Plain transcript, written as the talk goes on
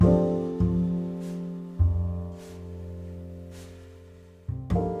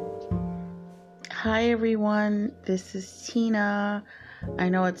Hi everyone, this is Tina. I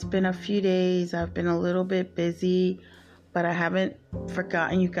know it's been a few days. I've been a little bit busy, but I haven't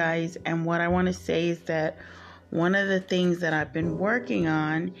forgotten you guys. And what I want to say is that one of the things that I've been working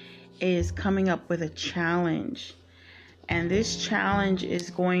on is coming up with a challenge. And this challenge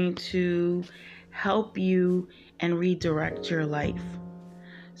is going to help you and redirect your life.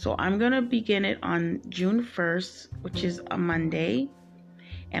 So I'm going to begin it on June 1st, which is a Monday.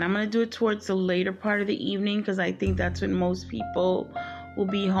 And I'm going to do it towards the later part of the evening because I think that's when most people will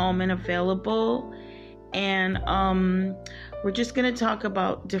be home and available. And we're just going to talk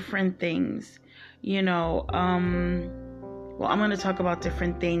about different things. I'm going to talk about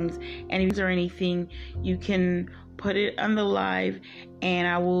different things. And if there's anything, you can put it on the live and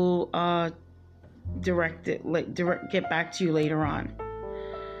I will get back to you later on.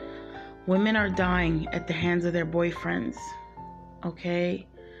 Women are dying at the hands of their boyfriends. Okay?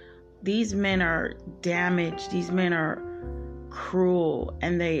 These men are damaged. These men are cruel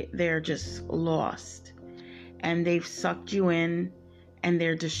and they're just lost. And they've sucked you in and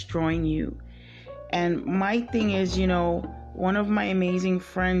they're destroying you. And my thing is, one of my amazing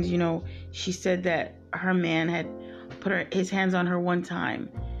friends, she said that her man had put his hands on her one time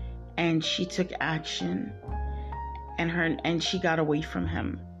and she took action and she got away from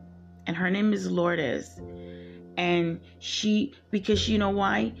him. And her name is Lourdes. And because you know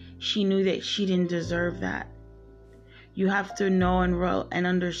why? She knew that she didn't deserve that. You have to know and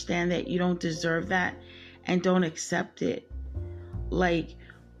understand that you don't deserve that and don't accept it. Like,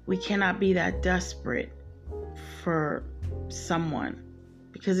 we cannot be that desperate for someone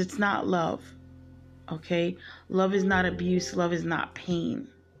because it's not love. Okay? Love is not abuse. Love is not pain.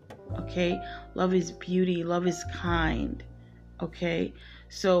 Okay? Love is beauty. Love is kind. Okay?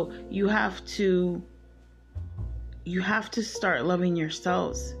 So you have to start loving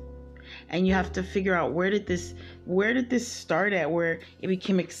yourselves, and you have to figure out where did this start at, where it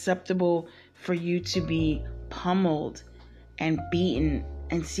became acceptable for you to be pummeled and beaten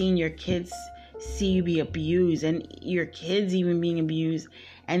and seeing your kids see you be abused and your kids even being abused,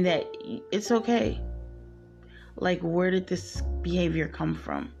 and that it's okay. Like, where did this behavior come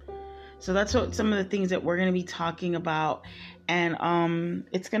from? So that's what some of the things that we're going to be talking about. And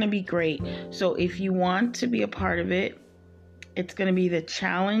it's going to be great. So if you want to be a part of it, it's going to be the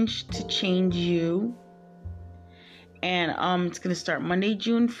challenge to change you. And it's going to start Monday,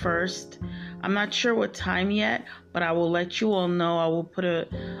 June 1st. I'm not sure what time yet, but I will let you all know.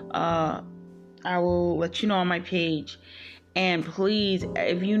 I will let you know on my page. And please,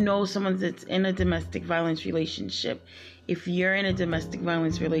 if you know someone that's in a domestic violence relationship, if you're in a domestic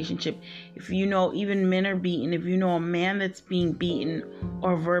violence relationship, if you know even men are beaten, if you know a man that's being beaten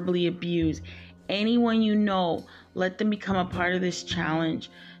or verbally abused, anyone you know, let them become a part of this challenge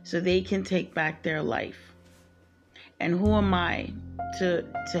so they can take back their life. And who am I to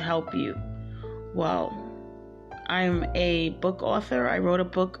help you? Well, I'm a book author. I wrote a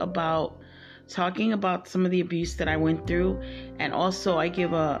book about talking about some of the abuse that I went through, and also I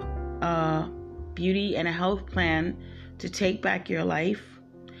give a beauty and a health plan to take back your life,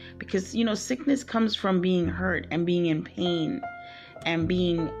 because sickness comes from being hurt and being in pain and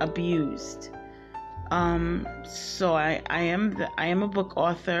being abused. So I am a book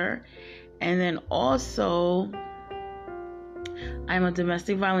author, and then also I'm a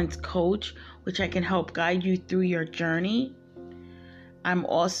domestic violence coach, which I can help guide you through your journey. I'm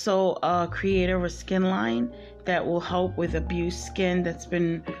also a creator of a skin line that will help with abused skin that's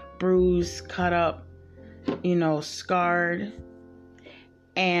been bruised, cut up, scarred.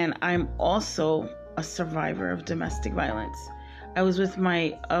 And I'm also a survivor of domestic violence. I was with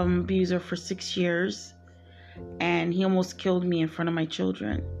my abuser for 6 years, and he almost killed me in front of my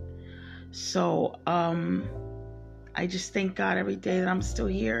children. So I just thank God every day that I'm still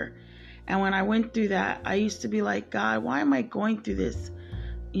here. And when I went through that, I used to be like, God, why am I going through this?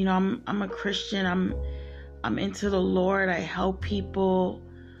 I'm a Christian. I'm into the Lord. I help people.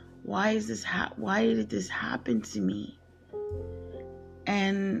 Why did this happen to me?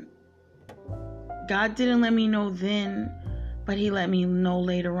 And God didn't let me know then, but he let me know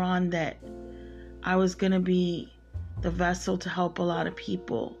later on that I was going to be the vessel to help a lot of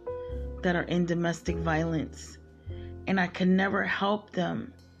people that are in domestic violence. And I could never help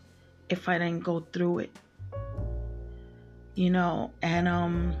them if I didn't go through it.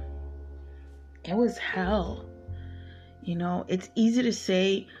 And it was hell. It's easy to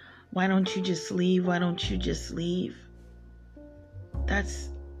say, why don't you just leave? Why don't you just leave? That's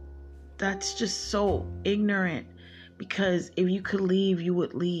just so ignorant, because if you could leave, you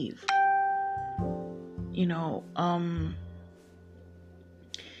would leave.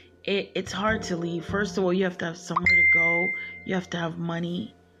 it's hard to leave. First of all, you have to have somewhere to go. You have to have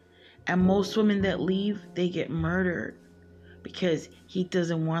money. And most women that leave, they get murdered because he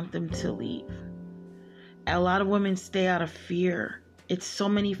doesn't want them to leave. A lot of women stay out of fear. It's so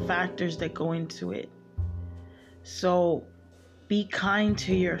many factors that go into it. So be kind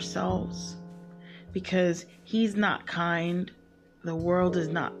to yourselves, because he's not kind. The world is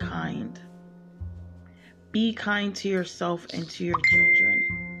not kind. Be kind to yourself and to your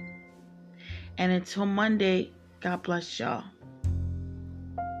children. And until Monday, God bless y'all.